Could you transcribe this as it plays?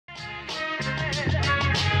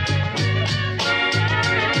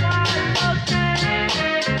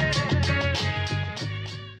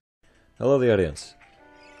Hello, the audience.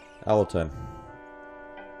 Owl time.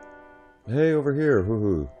 Hey, over here, hoo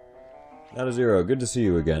hoo. Not a zero, good to see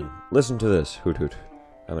you again. Listen to this, hoot hoot.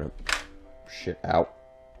 I'm gonna... shit out.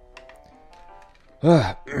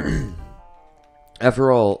 After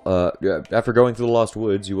going through the Lost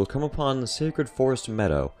Woods, you will come upon the Sacred Forest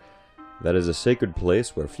Meadow. That is a sacred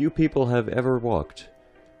place where few people have ever walked.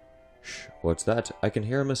 Shh, what's that? I can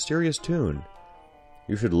hear a mysterious tune.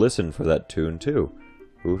 You should listen for that tune, too.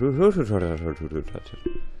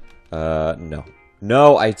 No.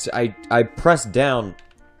 No, I pressed down...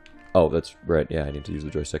 Oh, that's right, yeah, I need to use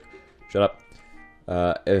the joystick. Shut up.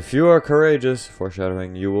 If you are courageous,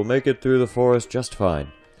 foreshadowing, you will make it through the forest just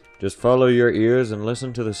fine. Just follow your ears and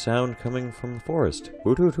listen to the sound coming from the forest.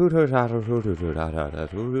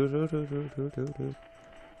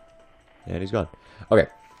 And he's gone. Okay.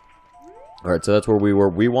 Alright, so that's where we were.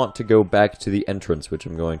 We want to go back to the entrance, which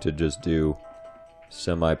I'm going to just do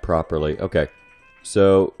semi-properly. Okay.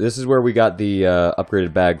 So, this is where we got the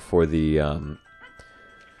upgraded bag for the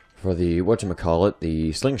whatchamacallit,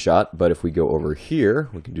 the slingshot. But if we go over here,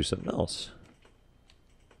 we can do something else.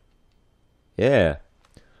 Yeah.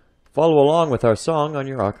 Follow along with our song on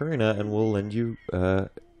your ocarina, and we'll lend you,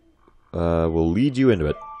 we'll lead you into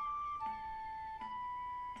it.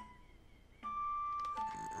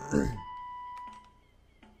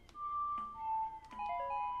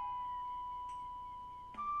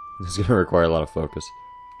 This is going to require a lot of focus.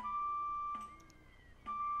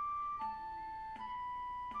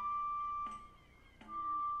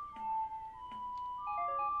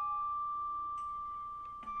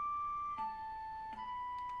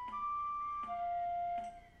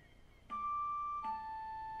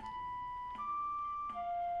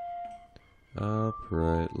 Up,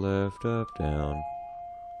 right, left, up, down.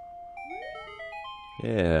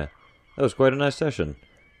 Yeah, that was quite a nice session.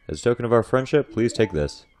 As a token of our friendship, please take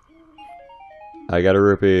this. I got a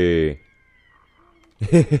rupee.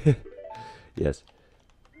 Yes.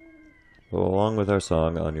 Go along with our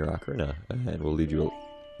song on your ocarina, and we'll lead you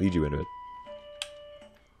into it.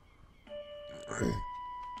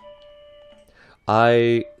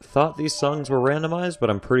 I thought these songs were randomized, but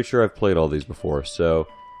I'm pretty sure I've played all these before, so...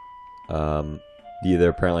 yeah, they're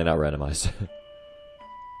apparently not randomized.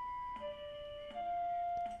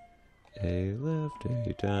 A left,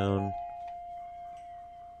 A down.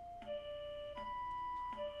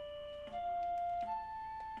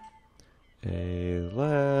 A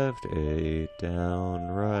left, A down,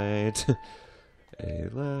 right. A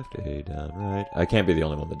left, A down, right. I can't be the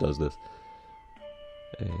only one that does this.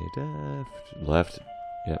 A left,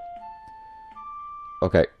 yep.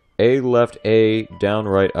 Okay. A left, A down,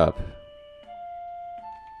 right, up.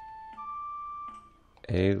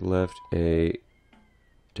 A left, A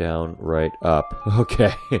down, right, up.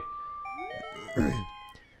 Okay. That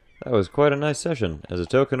was quite a nice session. As a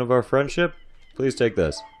token of our friendship, please take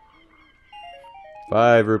this.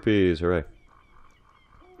 5 rupees, hooray.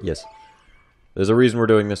 Yes. There's a reason we're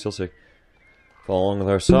doing this, you'll see. Follow along with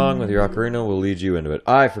our song, with your ocarina, we'll lead you into it.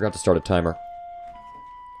 I forgot to start a timer.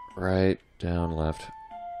 Right, down, left.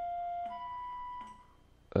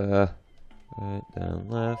 Right, down,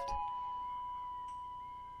 left.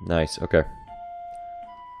 Nice, okay.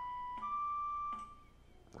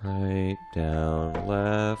 Right, down,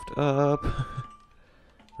 left, up.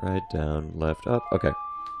 Right, down, left, up. Okay.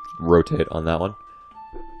 Rotate on that one.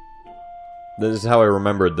 This is how I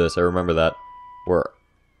remembered this. I remember that. Where,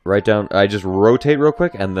 right down, I just rotate real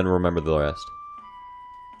quick and then remember the rest.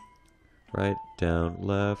 Right, down,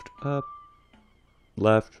 left, up,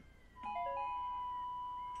 left.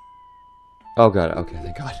 Oh god, okay,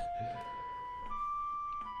 thank god.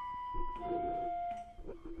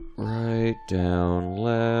 Right, down,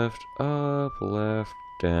 left, up, left,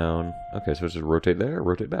 down. Okay, so it's just rotate there,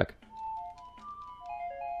 rotate back.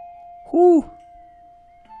 Whoo!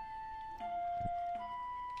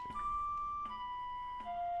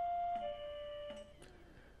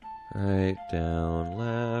 Right, down,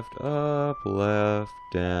 left, up, left,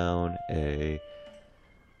 down, A.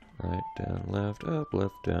 Right, down, left, up,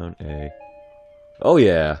 left, down, A. Oh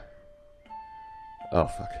yeah! Oh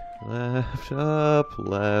fuck. Left, up,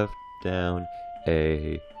 left, down,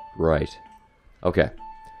 A, right. Okay.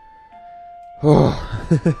 Oh.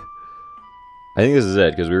 I think this is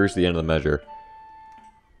it, because we reached the end of the measure.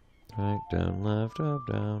 Right, down, left, up,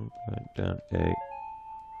 down, right, down, A.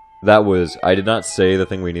 That was... I did not say the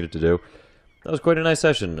thing we needed to do. That was quite a nice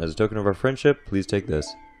session. As a token of our friendship, please take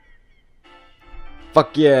this.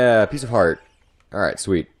 Fuck yeah! Piece of heart. Alright,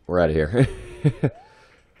 sweet. We're out of here.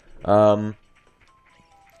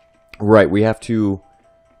 Right, we have to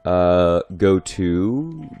go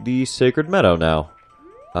to the Sacred Meadow now.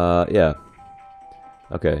 Yeah.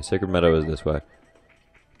 Okay, Sacred Meadow is this way.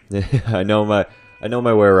 I know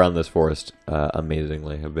my way around this forest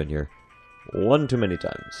amazingly. I've been here one too many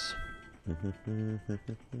times.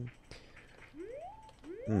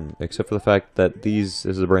 Except for the fact that this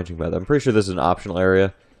is a branching path. I'm pretty sure this is an optional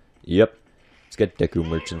area. Yep. Let's get Deku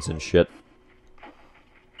merchants and shit.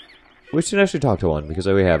 We should actually talk to one, because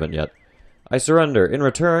we haven't yet. I surrender. In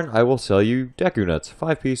return, I will sell you Deku nuts.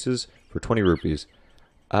 5 pieces for 20 rupees.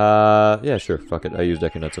 Yeah, sure. Fuck it. I use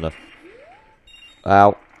Deku nuts enough.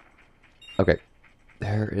 Ow. Okay.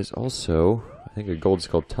 There is also, I think, a gold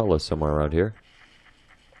Skulltula somewhere around here.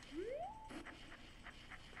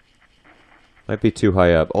 Might be too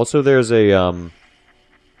high up. Also, there's a,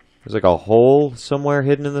 there's like a hole somewhere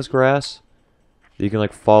hidden in this grass that you can,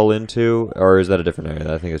 like, fall into. Or is that a different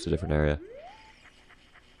area? I think it's a different area.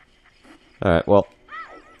 Alright, well,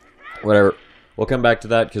 whatever. We'll come back to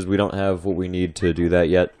that because we don't have what we need to do that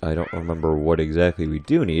yet. I don't remember what exactly we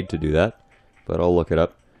do need to do that, but I'll look it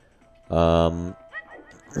up.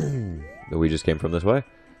 We just came from this way.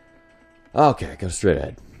 Okay, go straight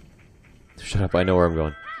ahead. Shut up, I know where I'm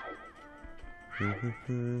going. Alright,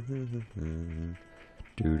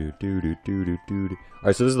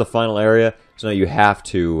 so this is the final area. So now you have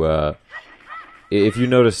to, if you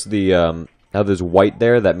notice the, how there's white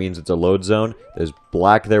there, that means it's a load zone. There's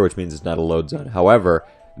black there, which means it's not a load zone. However,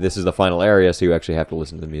 this is the final area, so you actually have to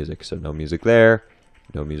listen to the music. So no music there,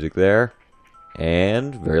 no music there,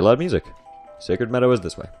 and very loud music. Sacred Meadow is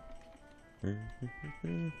this way.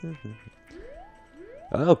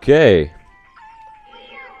 Okay.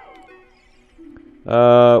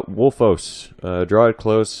 Wolfos. Draw it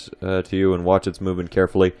close to you and watch its movement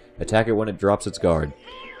carefully. Attack it when it drops its guard.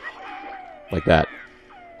 Like that.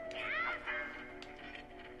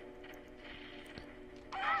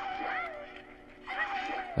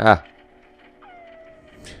 Ah.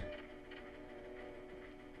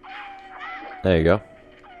 There you go.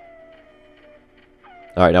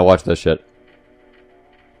 Alright, now watch this shit.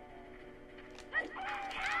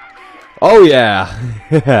 Oh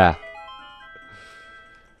yeah!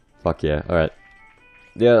 Fuck yeah, alright.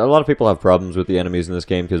 Yeah, a lot of people have problems with the enemies in this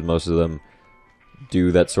game because most of them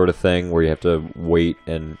do that sort of thing where you have to wait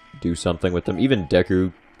and do something with them. Even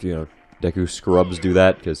Deku, you know, Deku scrubs do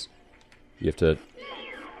that because you have to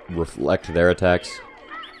reflect their attacks.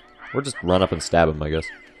 Or just run up and stab them, I guess.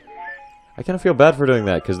 I kind of feel bad for doing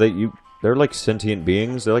that because they're like sentient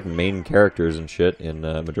beings. They're like main characters and shit in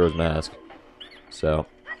Majora's Mask. So,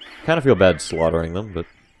 kind of feel bad slaughtering them, but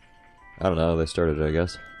I don't know. They started it, I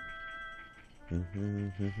guess.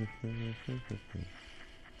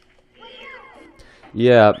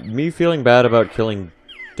 Yeah, me feeling bad about killing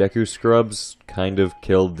Deku scrubs kind of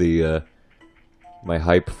killed the my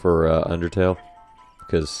hype for Undertale.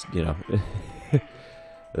 Because, you know,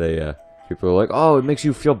 people are like, oh, it makes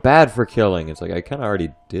you feel bad for killing. It's like, I kind of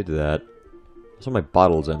already did that. Also, my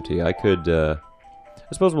bottle's empty. I could, I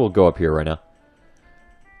suppose we'll go up here right now.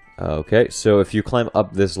 Okay, so if you climb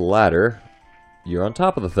up this ladder, you're on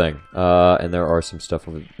top of the thing. And there are some stuff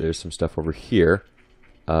over, there's some stuff over here.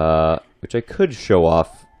 Which I could show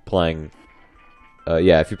off playing.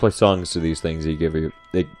 Yeah, if you play songs to these things, they give you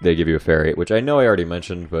a fairy, which I know I already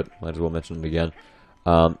mentioned, but might as well mention it again.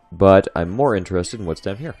 But I'm more interested in what's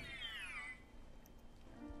down here.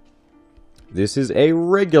 This is a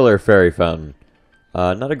regular fairy fountain.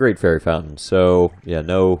 Not a great fairy fountain, so, yeah,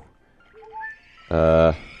 no...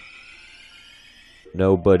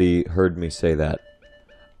 nobody heard me say that.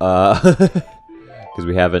 Because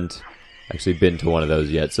we haven't actually been to one of those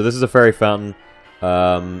yet. So this is a fairy fountain.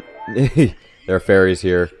 There are fairies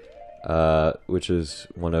here, which is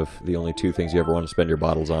one of the only 2 things you ever want to spend your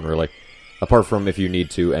bottles on, really. Apart from if you need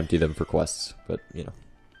to empty them for quests, but, you know.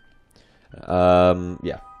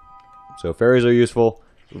 Yeah. So fairies are useful.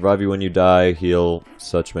 Revive you when you die, heal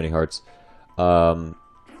such many hearts.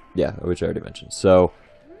 Yeah, which I already mentioned. So,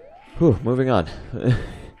 whew, moving on.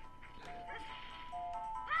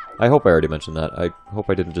 I hope I already mentioned that. I hope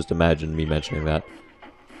I didn't just imagine me mentioning that.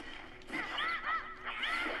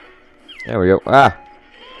 There we go. Ah!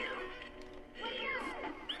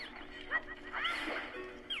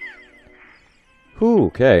 Whew,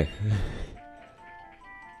 okay.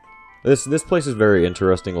 This place is very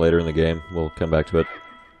interesting later in the game. We'll come back to it.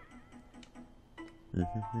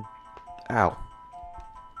 Ow.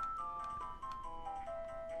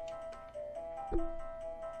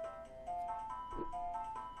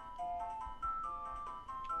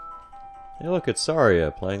 Hey look, it's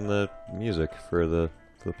Saria playing the music for the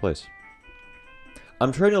place.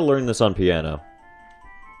 I'm trying to learn this on piano.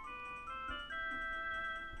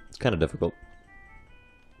 It's kind of difficult.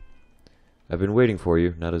 I've been waiting for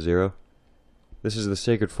you, not a zero. This is the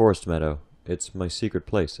Sacred Forest Meadow. It's my secret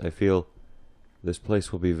place. I feel this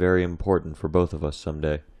place will be very important for both of us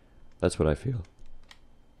someday. That's what I feel.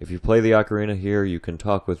 If you play the ocarina here, you can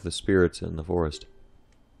talk with the spirits in the forest.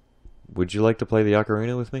 Would you like to play the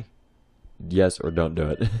ocarina with me? Yes, or don't do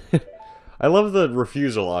it. I love the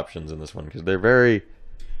refusal options in this one, because they're very,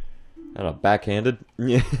 I don't know, backhanded.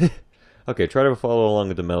 Okay, try to follow along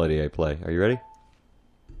with the melody I play. Are you ready?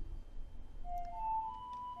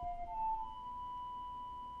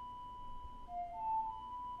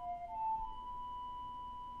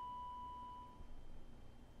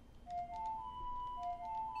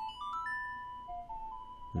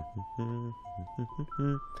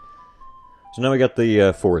 So now we got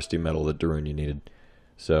the foresty metal that Darunia needed.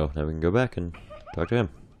 So now we can go back and talk to him.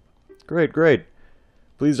 Great, great.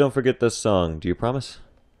 Please don't forget this song. Do you promise?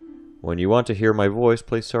 When you want to hear my voice,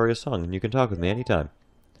 play Saria's song, and you can talk with me anytime.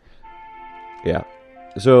 Yeah.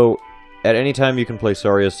 So at any time you can play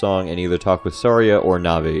Saria's song and either talk with Saria or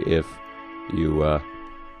Navi if you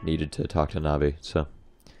needed to talk to Navi. So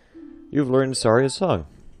you've learned Saria's song.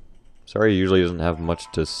 Saria usually doesn't have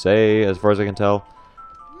much to say, as far as I can tell.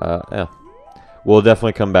 Yeah. We'll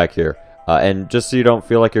definitely come back here. And just so you don't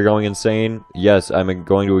feel like you're going insane, yes, I'm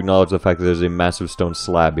going to acknowledge the fact that there's a massive stone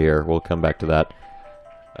slab here. We'll come back to that.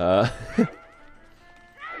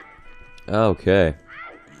 Okay.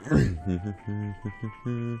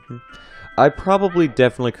 I probably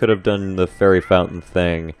definitely could have done the fairy fountain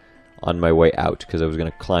thing on my way out, because I was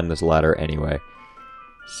going to climb this ladder anyway.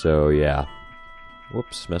 So, yeah.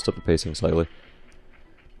 Whoops, messed up the pacing slightly.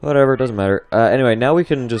 Whatever, doesn't matter. Anyway, now we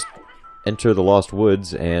can just enter the Lost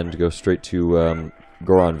Woods and go straight to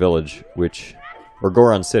Goron Village, or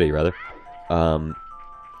Goron City, rather.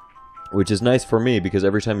 Which is nice for me, because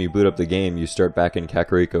every time you boot up the game, you start back in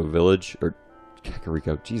Kakariko Village, or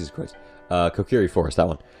Kakariko, Jesus Christ. Kokiri Forest, that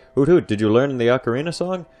one. Hoot hoot, did you learn the ocarina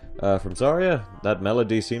song from Saria? That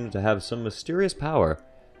melody seemed to have some mysterious power.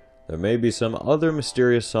 There may be some other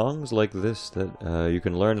mysterious songs like this that you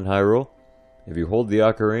can learn in Hyrule. If you hold the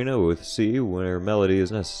ocarina with C where melody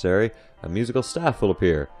is necessary, a musical staff will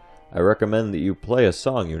appear. I recommend that you play a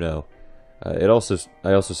song you know. I also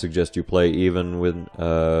suggest you play even when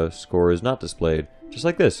score is not displayed. Just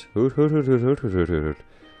like this. Hoot hoot hoot hoot hoot hoot hoot hoot.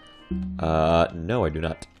 No, I do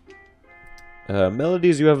not.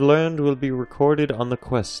 Melodies you have learned will be recorded on the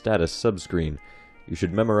quest status subscreen. You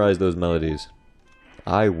should memorize those melodies.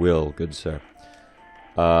 I will, good sir.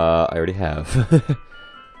 I already have.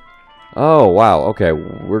 Oh, wow, okay,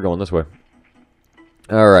 we're going this way.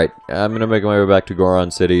 Alright, I'm gonna make my way back to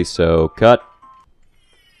Goron City, so cut.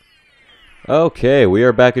 Okay, we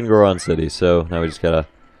are back in Goron City, so now we just gotta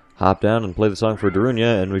hop down and play the song for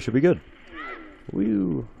Darunia, and we should be good.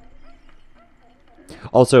 Woo!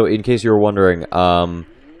 Also, in case you were wondering,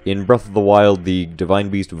 in Breath of the Wild, the divine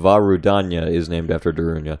beast Varudanya is named after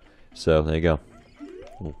Darunia. So, there you go.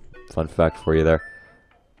 Fun fact for you there.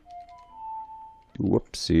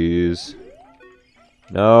 Whoopsies.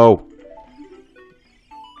 No!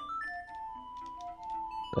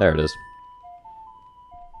 There it is.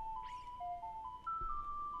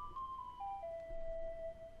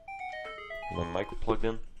 My mic plugged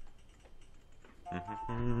in?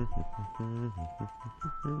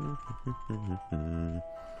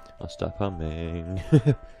 I'll stop humming.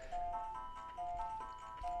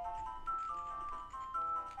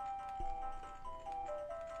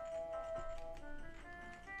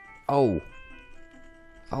 Oh.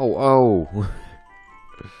 Oh, oh.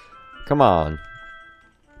 Come on.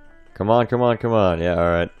 Come on, come on, come on. Yeah,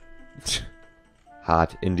 alright.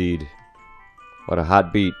 Hot, indeed. What a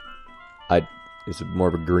hot beat. It's more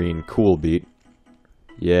of a green, cool beat.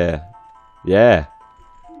 Yeah. Yeah.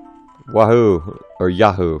 Wahoo. Or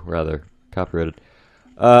Yahoo, rather. Copyrighted.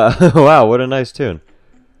 Wow, what a nice tune.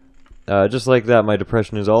 Just like that, my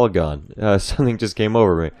depression is all gone. Something just came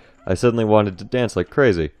over me. I suddenly wanted to dance like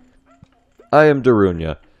crazy. I am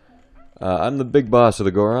Darunia. I'm the big boss of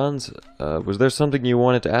the Gorons. Was there something you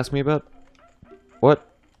wanted to ask me about? What?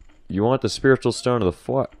 You want the spiritual stone of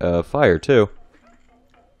the fire, too.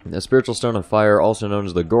 The spiritual stone of fire, also known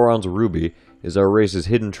as the Goron's Ruby, is our race's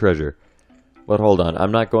hidden treasure. But hold on,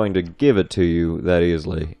 I'm not going to give it to you that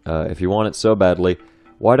easily. If you want it so badly,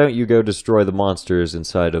 why don't you go destroy the monsters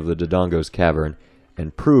inside of the Dodongo's cavern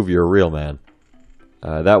and prove you're a real man?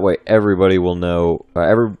 That way everybody will know,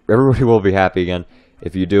 everybody will be happy again.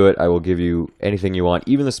 If you do it, I will give you anything you want,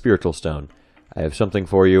 even the spiritual stone. I have something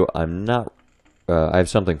for you. I have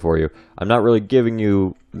something for you. I'm not really giving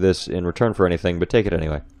you this in return for anything, but take it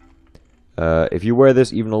anyway. If you wear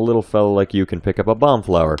this, even a little fellow like you can pick up a bomb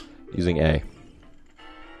flower using A.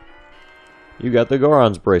 You got the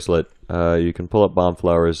Goron's bracelet. You can pull up bomb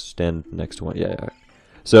flowers, stand next to one. Yeah.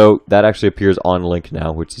 So that actually appears on Link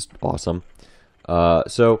now, which is awesome.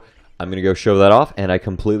 So I'm going to go show that off, and I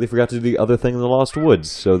completely forgot to do the other thing in the Lost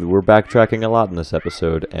Woods. So we're backtracking a lot in this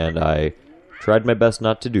episode, and I tried my best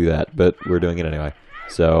not to do that, but we're doing it anyway.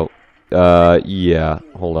 So, yeah,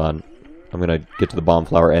 hold on. I'm going to get to the bomb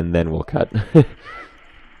flower, and then we'll cut.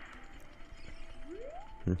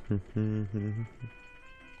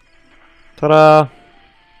 Ta-da!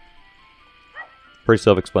 Pretty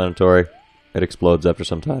self-explanatory. It explodes after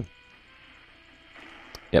some time.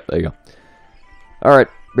 Yep, there you go. Alright,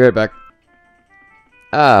 be right back.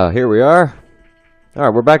 Ah, here we are.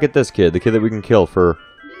 Alright, we're back at this kid. The kid that we can kill for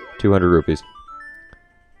 200 rupees.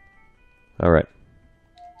 Alright.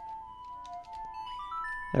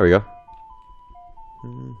 There we go.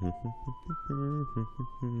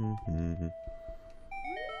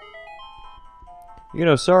 You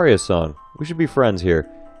know, Saria's song. We should be friends here.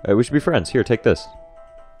 We should be friends. Here, take this.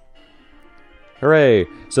 Hooray!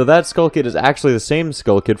 So that Skull Kid is actually the same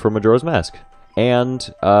Skull Kid from Majora's Mask. And,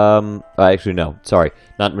 actually no, sorry.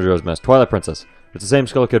 Not Majora's Mask. Twilight Princess. It's the same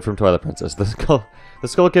Skull Kid from Twilight Princess. The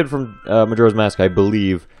Skull Kid from Majora's Mask, I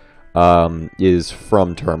believe, is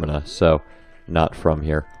from Termina. So, not from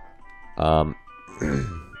here.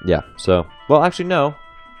 Yeah, so... Well, actually, no.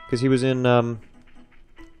 Because he was in,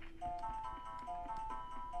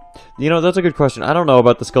 You know, that's a good question. I don't know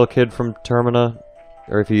about the Skull Kid from Termina,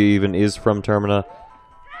 or if he even is from Termina.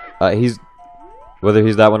 Whether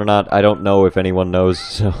he's that one or not, I don't know if anyone knows,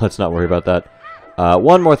 so let's not worry about that.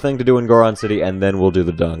 One more thing to do in Goron City, and then we'll do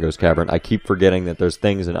the Dodongo's Cavern. I keep forgetting that there's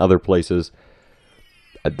things in other places.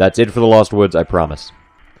 That's it for the Lost Woods, I promise.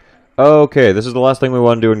 Okay, this is the last thing we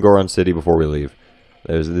want to do in Goron City before we leave.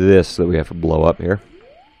 There's this that we have to blow up here.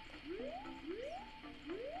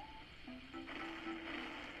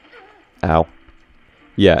 Ow.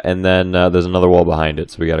 Yeah, and then there's another wall behind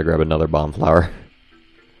it, so we gotta grab another bomb flower.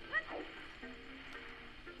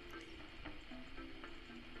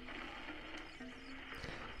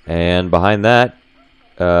 And behind that,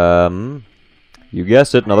 you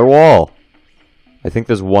guessed it, another wall. I think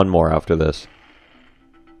there's one more after this.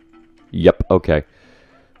 Yep, okay.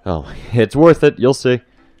 Oh, it's worth it, you'll see.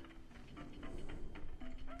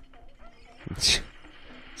 It's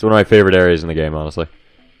one of my favorite areas in the game, honestly.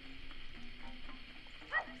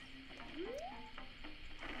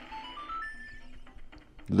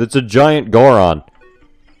 It's a giant Goron.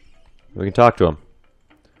 We can talk to him.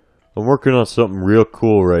 I'm working on something real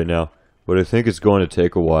cool right now, but I think it's going to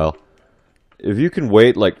take a while. If you can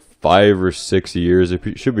wait like 5 or 6 years,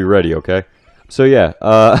 it should be ready, okay? So yeah,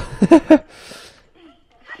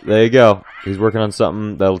 there you go. He's working on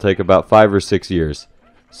something that'll take about 5 or 6 years.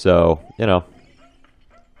 So, you know,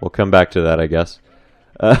 we'll come back to that, I guess.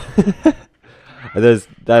 That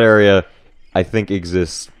area, I think,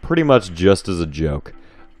 exists pretty much just as a joke.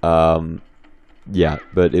 Yeah,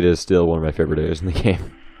 but it is still one of my favorite areas in the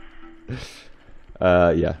game.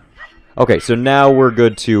 Yeah. Okay, so now we're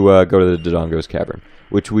good to go to the Dodongo's Cavern,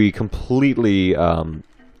 which we completely,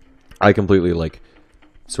 I completely, like,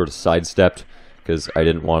 sort of sidestepped, because I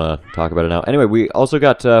didn't want to talk about it now. Anyway, we also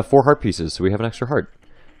got 4 heart pieces, so we have an extra heart.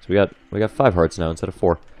 So we got 5 hearts now instead of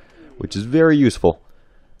 4, which is very useful.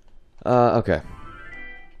 Okay.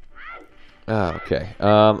 Okay.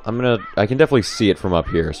 I can definitely see it from up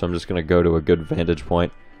here, so I'm just gonna go to a good vantage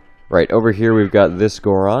point. Right, over here we've got this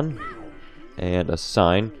Goron, and a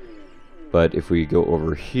sign. But if we go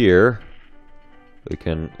over here, we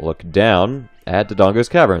can look down at Dodongo's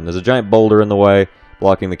Cavern. There's a giant boulder in the way,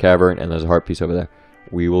 blocking the cavern, and there's a heart piece over there.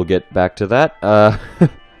 We will get back to that.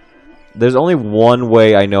 There's only one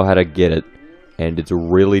way I know how to get it, and it's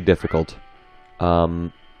really difficult.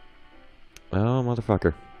 Oh,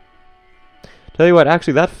 motherfucker. Tell you what,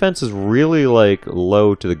 actually, that fence is really, like,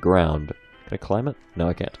 low to the ground. Can I climb it? No,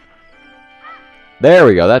 I can't. There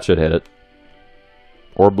we go, that should hit it.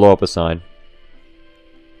 Or blow up a sign.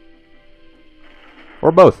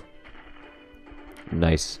 Or both.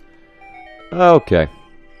 Nice. Okay.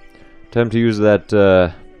 Time to use that,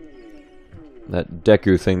 that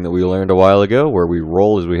Deku thing that we learned a while ago, where we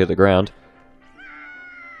roll as we hit the ground.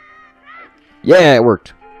 Yeah, it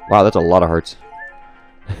worked. Wow, that's a lot of hearts.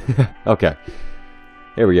 Okay.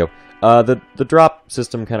 Here we go. The drop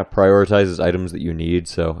system kind of prioritizes items that you need,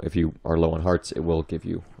 so if you are low on hearts, it will give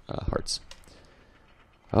you hearts.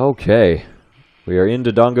 Okay. We are in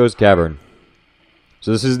Dodongo's Cavern.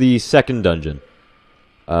 So this is the second dungeon.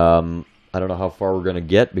 I don't know how far we're going to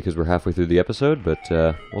get because we're halfway through the episode, but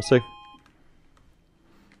we'll see.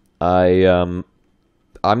 I'm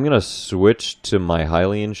going to switch to my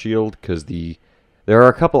Hylian shield because the There are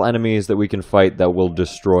a couple enemies that we can fight that will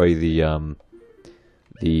destroy the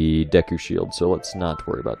Deku shield, so let's not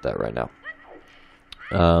worry about that right now.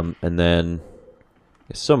 And then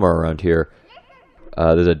somewhere around here,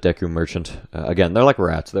 there's a Deku merchant. Again, they're like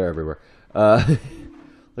rats. They're everywhere.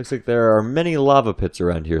 Looks like there are many lava pits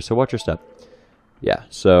around here, so watch your step. Yeah,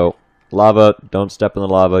 so lava, don't step in the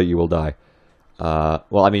lava, you will die.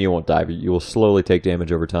 Well, I mean, you won't die, but you will slowly take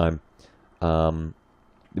damage over time.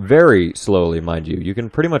 Very slowly, mind you. You can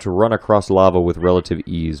pretty much run across lava with relative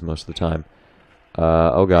ease most of the time.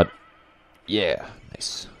 Oh god. Yeah,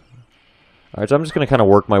 nice. Alright, so I'm just going to kind of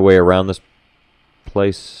work my way around this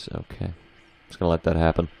place. Okay. Just going to let that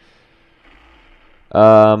happen.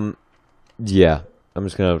 Yeah. I'm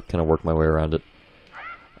just going to kind of work my way around it.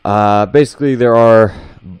 Basically, there are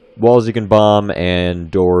walls you can bomb and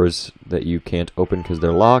doors that you can't open because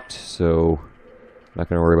they're locked, so I'm not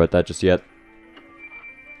going to worry about that just yet.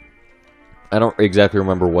 I don't exactly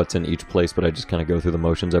remember what's in each place, but I just kind of go through the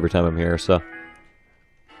motions every time I'm here, so...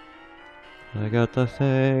 I got the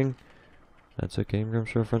thing. That's a Game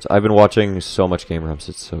Grumps reference. I've been watching so much Game Grumps,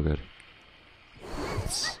 it's so good.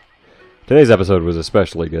 Today's episode was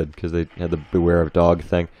especially good, because they had the Beware of Dog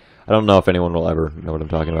thing. I don't know if anyone will ever know what I'm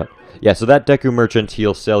talking about. Yeah, so that Deku merchant,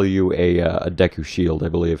 he'll sell you a Deku shield, I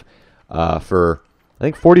believe, for, I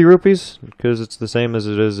think, 40 rupees, because it's the same as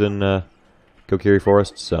it is in Kokiri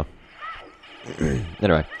Forest, so...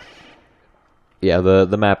 Anyway. Yeah,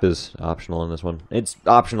 the map is optional in this one. It's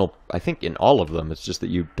optional, I think, in all of them. It's just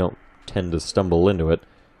that you don't tend to stumble into it.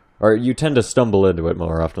 Or you tend to stumble into it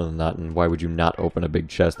more often than not, and why would you not open a big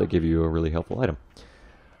chest that give you a really helpful item?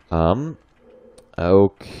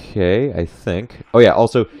 Okay, I think... Oh yeah,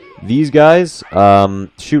 also, these guys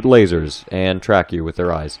shoot lasers and track you with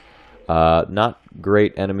their eyes. Not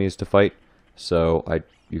great enemies to fight, so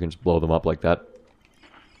you can just blow them up like that.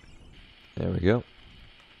 There we go.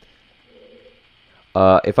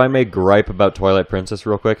 If I may gripe about Twilight Princess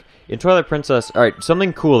real quick. In Twilight Princess... Alright,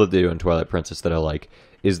 something cool that they do in Twilight Princess that I like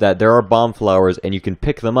is that there are bomb flowers and you can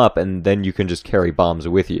pick them up and then you can just carry bombs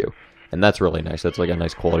with you. And that's really nice. That's like a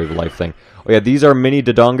nice quality of life thing. Oh yeah, these are mini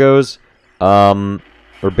Dodongos.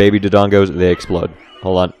 Or baby Dodongos. They explode.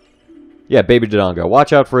 Hold on. Yeah, baby Dodongo.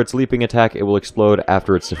 Watch out for its leaping attack. It will explode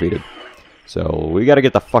after it's defeated. So, we gotta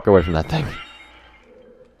get the fuck away from that thing.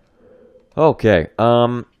 Okay,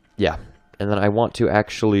 yeah. And then I want to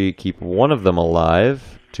actually keep one of them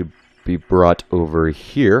alive to be brought over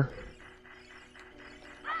here.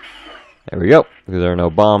 There we go. Because there are no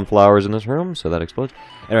bomb flowers in this room, so that explodes.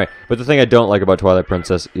 Anyway, but the thing I don't like about Twilight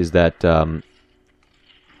Princess is that,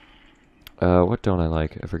 what don't I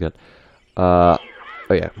like? I forget. Oh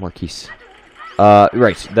yeah, Marquise.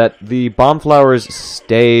 Right, that the bomb flowers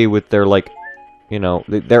stay with their, like, you know,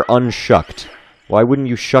 they're unshucked. Why wouldn't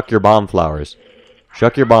you shuck your bomb flowers?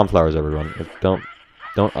 Shuck your bomb flowers, everyone.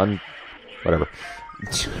 Whatever.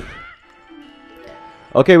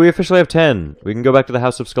 Okay, we officially have 10. We can go back to the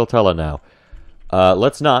House of Skulltula now.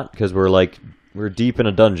 Let's not, because we're deep in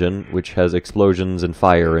a dungeon, which has explosions and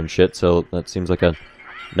fire and shit, so that seems like a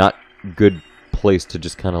not good place to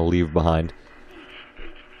just kind of leave behind.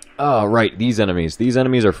 Oh, right, these enemies. These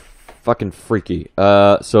enemies are fucking freaky.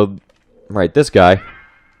 So, right, this guy...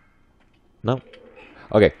 No?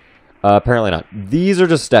 Okay. Apparently not. These are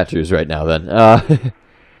just statues right now, then.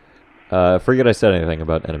 Forget I said anything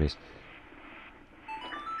about enemies.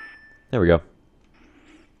 There we go.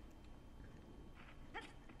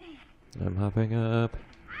 I'm hopping up.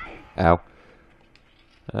 Ow.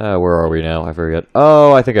 Where are we now? I forget.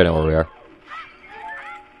 Oh, I think I know where we are.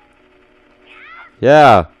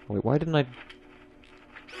 Yeah. Wait, why didn't I...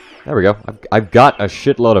 There we go. I've got a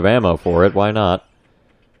shitload of ammo for it. Why not?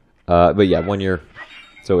 But yeah, when you're...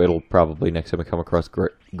 So it'll probably, next time I come across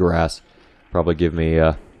grass, probably give me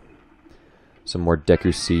some more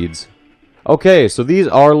Deku seeds. Okay, so these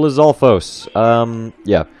are Lizalfos.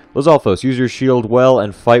 Yeah, Lizalfos, use your shield well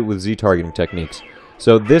and fight with Z-targeting techniques.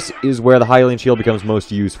 So this is where the Hylian shield becomes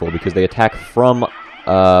most useful, because they attack from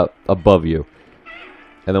above you.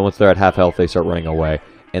 And then once they're at half health, they start running away.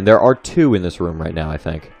 And there are 2 in this room right now, I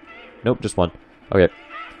think. Nope, just 1. Okay.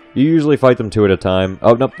 You usually fight them 2 at a time.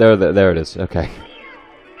 Oh, nope, there it is. Okay.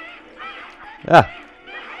 Ah!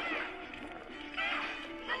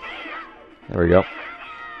 There we go.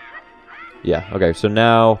 Yeah, okay, so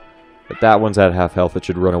now that one's at half health, it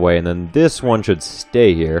should run away, and then this one should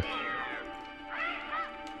stay here.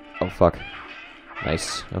 Oh, fuck.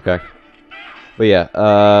 Nice, okay. But yeah,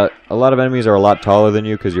 a lot of enemies are a lot taller than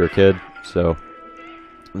you because you're a kid, so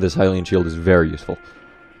this Hylian shield is very useful.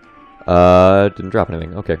 Didn't drop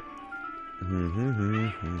anything, okay.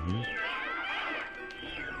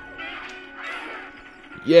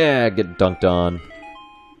 Yeah, get dunked on.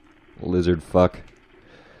 Lizard fuck.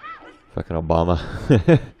 Fucking Obama.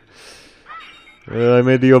 I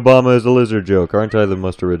made the Obama as a lizard joke. Aren't I the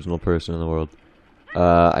most original person in the world?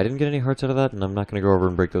 I didn't get any hearts out of that, and I'm not going to go over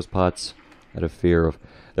and break those pots out of fear of...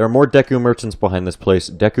 There are more Deku merchants behind this place.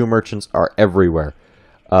 Deku merchants are everywhere.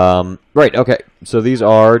 Right, okay. So these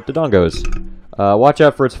are Dodongos. Watch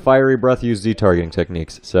out for its fiery breath, use Z-targeting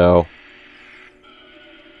techniques. So...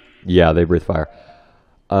 yeah, they breathe fire.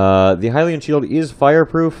 The Hylian shield is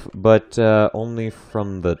fireproof, but only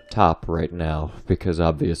from the top right now, because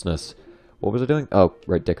obviousness. What was I doing? Oh,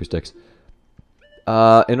 right, Deku sticks.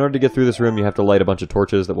 In order to get through this room, you have to light a bunch of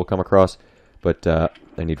torches that will come across, but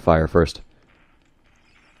I need fire first.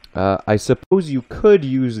 I suppose you could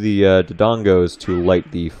use the Dodongos to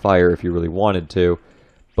light the fire if you really wanted to,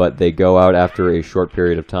 but they go out after a short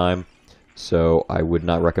period of time, so I would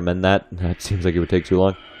not recommend that. That seems like it would take too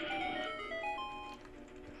long.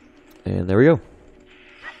 And there we go.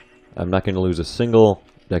 I'm not going to lose a single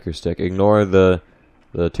Deku stick. Ignore the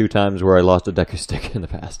 2 times where I lost a Deku stick in the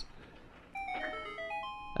past.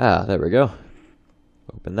 Ah, there we go.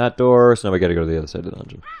 Open that door, so now we gotta go to the other side of the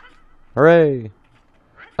dungeon. Hooray!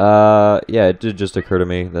 Yeah, it did just occur to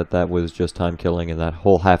me that that was just time killing and that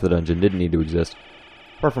whole half of the dungeon didn't need to exist.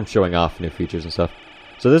 Apart from showing off new features and stuff.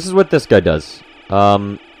 So this is what this guy does.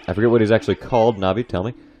 I forget what he's actually called. Navi, tell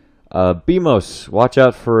me. Beamos. Watch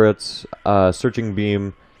out for its searching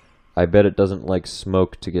beam. I bet it doesn't like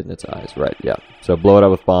smoke to get in its eyes. Right, yeah. So blow it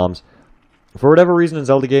out with bombs. For whatever reason in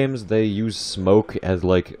Zelda games, they use smoke as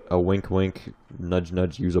like a wink wink, nudge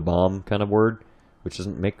nudge, use a bomb kind of word, which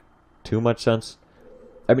doesn't make too much sense.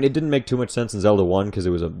 I mean, it didn't make too much sense in Zelda 1 because it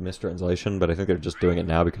was a mistranslation, but I think they're just doing it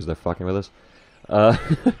now because they're fucking with us.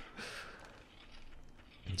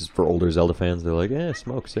 Just for older Zelda fans, they're like, eh,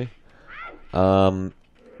 smoke, see?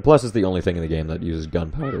 Plus, it's the only thing in the game that uses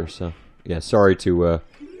gunpowder, so... yeah, sorry to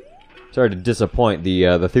disappoint.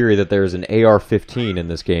 The theory that there's an AR-15 in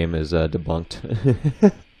this game is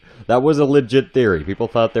debunked. That was a legit theory. People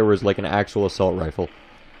thought there was like an actual assault rifle,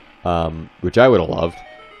 which I would have loved.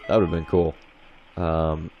 That would have been cool.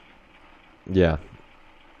 Yeah.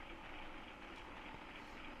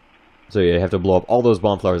 So yeah, you have to blow up all those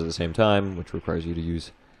bomb flowers at the same time, which requires you to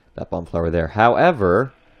use that bomb flower there.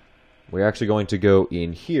 However, we're actually going to go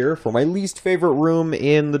in here for my least favorite room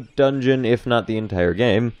in the dungeon, if not the entire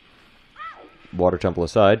game. Water temple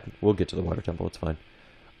aside. We'll get to the water temple, it's fine.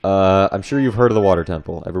 I'm sure you've heard of the water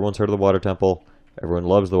temple. Everyone's heard of the water temple. Everyone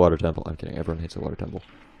loves the water temple. I'm kidding, everyone hates the water temple.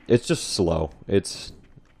 It's just slow. It's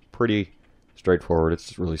pretty straightforward. It's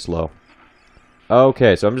just really slow.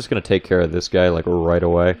 Okay, so I'm just going to take care of this guy, like, right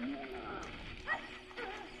away.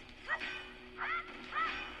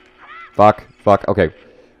 Fuck. Okay.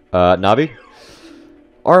 Navi?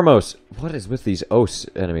 Armos. What is with these Os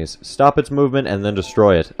enemies? Stop its movement and then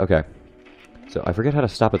destroy it. Okay. So, I forget how to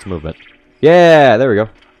stop its movement. Yeah! There we go.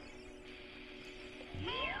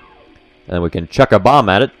 And then we can chuck a bomb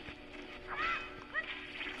at it.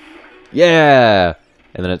 Yeah!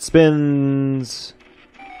 And then it spins...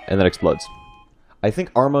 and then explodes. I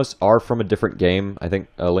think Armos are from a different game. I think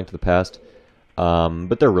A Link to the Past.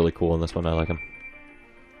 But they're really cool in this one. I like them.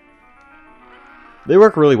 They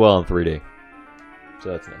work really well in 3D.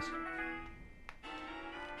 So that's nice.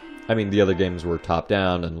 I mean, the other games were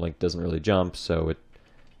top-down, and Link doesn't really jump, so it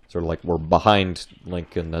sort of like we're behind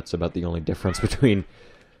Link, and that's about the only difference between,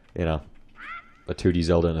 you know, a 2D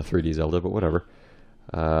Zelda and a 3D Zelda, but whatever.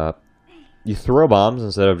 You throw bombs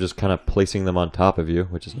instead of just kind of placing them on top of you,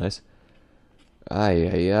 which is nice.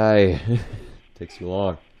 Ay. Takes too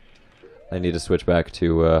long. I need to switch back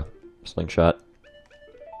to slingshot.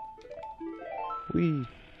 Whee!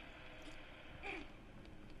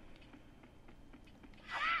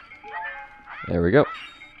 There we go.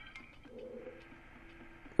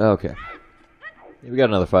 Okay. We got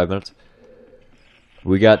another 5 minutes.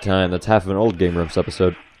 We got time. That's half of an old Game Grumps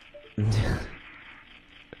episode.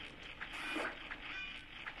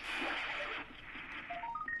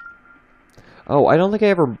 Oh, I don't think I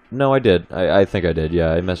ever... No, I did. I think I did,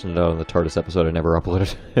 yeah. I mentioned it on the TARDIS episode. I never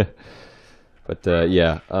uploaded. But,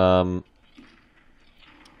 yeah.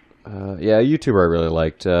 Yeah, a YouTuber I really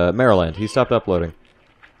liked. Maryland. He stopped uploading.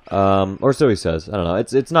 Or so he says. I don't know.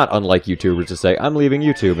 It's not unlike YouTubers to say, I'm leaving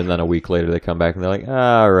YouTube, and then a week later they come back and they're like,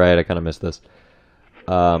 alright, I kind of missed this.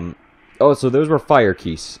 Oh, so those were fire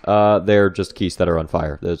keys. They're just keys that are on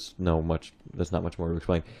fire. There's not much more to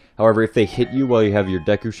explain. However, if they hit you while you have your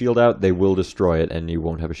Deku shield out, they will destroy it, and you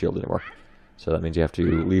won't have a shield anymore. So that means you have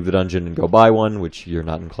to leave the dungeon and go buy one, which you're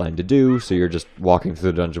not inclined to do, so you're just walking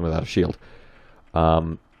through the dungeon without a shield.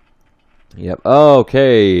 Yep.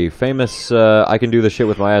 Okay. Famous, I can do the shit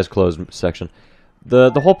with my eyes closed section.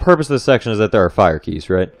 The whole purpose of this section is that there are fire keys,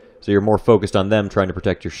 right? So you're more focused on them trying to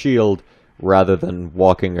protect your shield rather than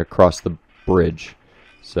walking across the bridge.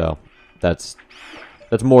 So that's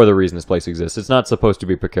more the reason this place exists. It's not supposed to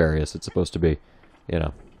be precarious. It's supposed to be, you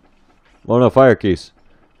know. Oh no, fire keys.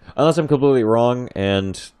 Unless I'm completely wrong,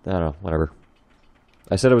 and I don't know, whatever.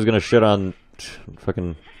 I said I was gonna shit on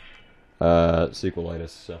fucking sequelitis.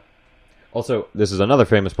 So. Also, this is another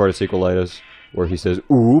famous part of sequelitis where he says,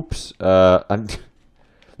 "Oops." That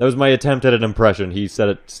was my attempt at an impression. He said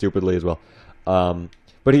it stupidly as well.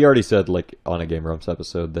 But he already said, like, on a Game Grumps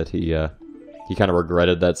episode that he kind of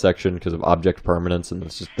regretted that section because of object permanence, and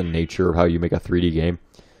it's just the nature of how you make a 3D game.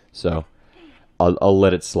 So, I'll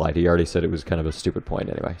let it slide. He already said it was kind of a stupid point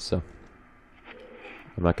anyway, so.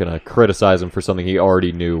 I'm not going to criticize him for something he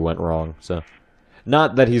already knew went wrong, so.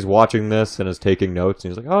 Not that he's watching this and is taking notes,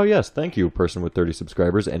 and he's like, oh yes, thank you, person with 30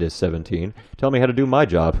 subscribers and is 17. Tell me how to do my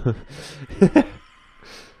job.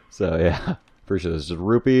 So, yeah. Pretty sure this is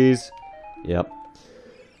rupees. Yep.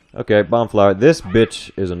 Okay, bomb flower. This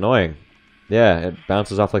bitch is annoying. Yeah, it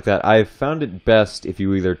bounces off like that. I've found it best if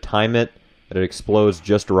you either time it, that it explodes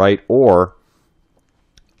just right, or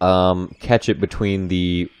catch it between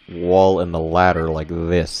the wall and the ladder like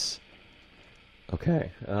this.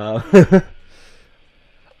 Okay. I'm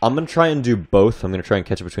going to try and do both. I'm going to try and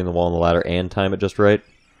catch it between the wall and the ladder and time it just right.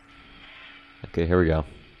 Okay, here we go.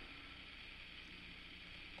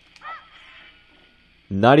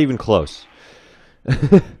 Not even close.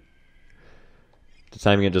 To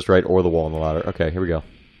timing it just right or the wall and the ladder. Okay, here we go.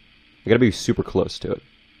 I gotta be super close to it.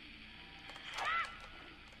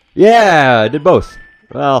 Yeah, I did both.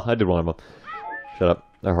 Well, I did one of them. Shut up.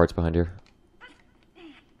 Our heart's behind here.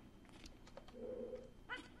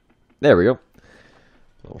 There we go.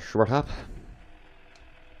 A little short hop.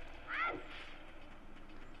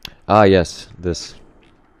 Ah, yes. This.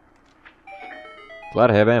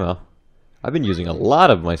 Glad I have ammo. I've been using a lot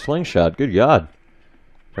of my slingshot. Good God.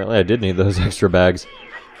 Apparently I did need those extra bags.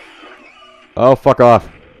 Oh, fuck off.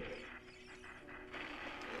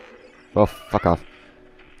 Oh, fuck off.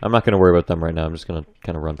 I'm not going to worry about them right now. I'm just going to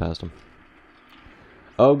kind of run past them.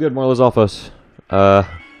 Oh, good. More Lizalfos.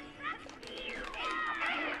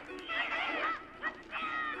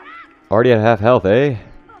 Already at half health, eh?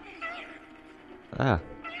 Ah.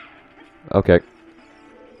 Okay.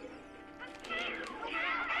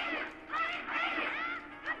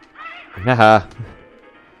 Haha.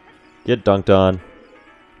 Get dunked on.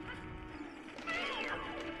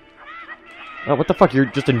 Oh, what the fuck? You're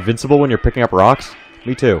just invincible when you're picking up rocks?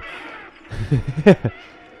 Me too.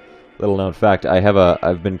 Little known fact,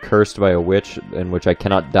 I've been cursed by a witch in which I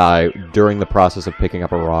cannot die during the process of picking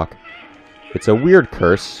up a rock. It's a weird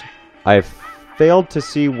curse. I've failed to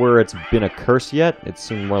see where it's been a curse yet. It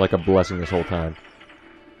seemed more like a blessing this whole time.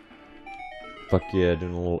 Fuck yeah,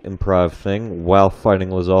 doing a little improv thing while fighting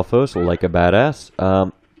Lizalfos like a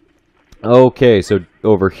badass. Okay, so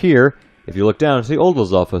over here, if you look down, it's the old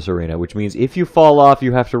Lizalfos arena, which means if you fall off,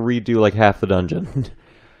 you have to redo like half the dungeon.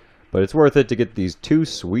 But it's worth it to get these two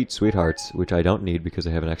sweet hearts, which I don't need because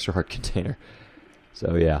I have an extra heart container.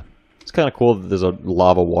 So yeah, it's kind of cool that there's a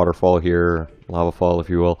lava waterfall here, lava fall if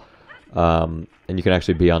you will, and you can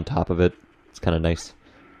actually be on top of it. It's kind of nice.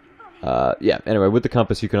 Yeah, anyway, with the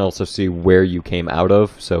compass you can also see where you came out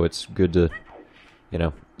of, so it's good to, you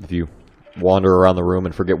know, if you wander around the room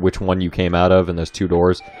and forget which one you came out of and there's two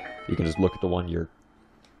doors, you can just look at the one you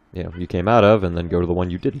came out of and then go to the one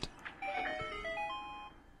you didn't.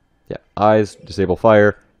 Yeah, eyes, disable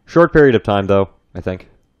fire. Short period of time though, I think.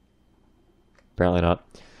 Apparently not.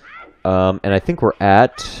 And I think we're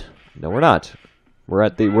at... No, we're not. We're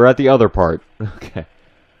at the other part. Okay.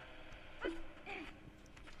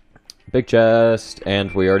 Big chest, and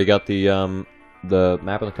we already got the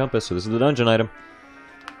map and the compass, so this is the dungeon item.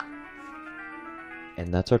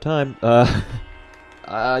 And that's our time.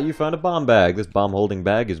 You found a bomb bag. This bomb-holding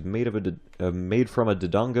bag is made from a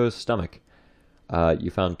Dodongo's stomach.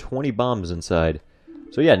 You found 20 bombs inside.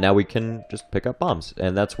 So yeah, now we can just pick up bombs,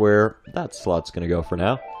 and that's where that slot's gonna go for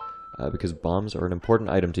now, because bombs are an important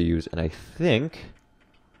item to use. And I think,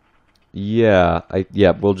 yeah,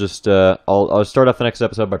 we'll just I'll start off the next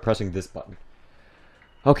episode by pressing this button.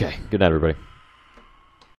 Okay, good night, everybody.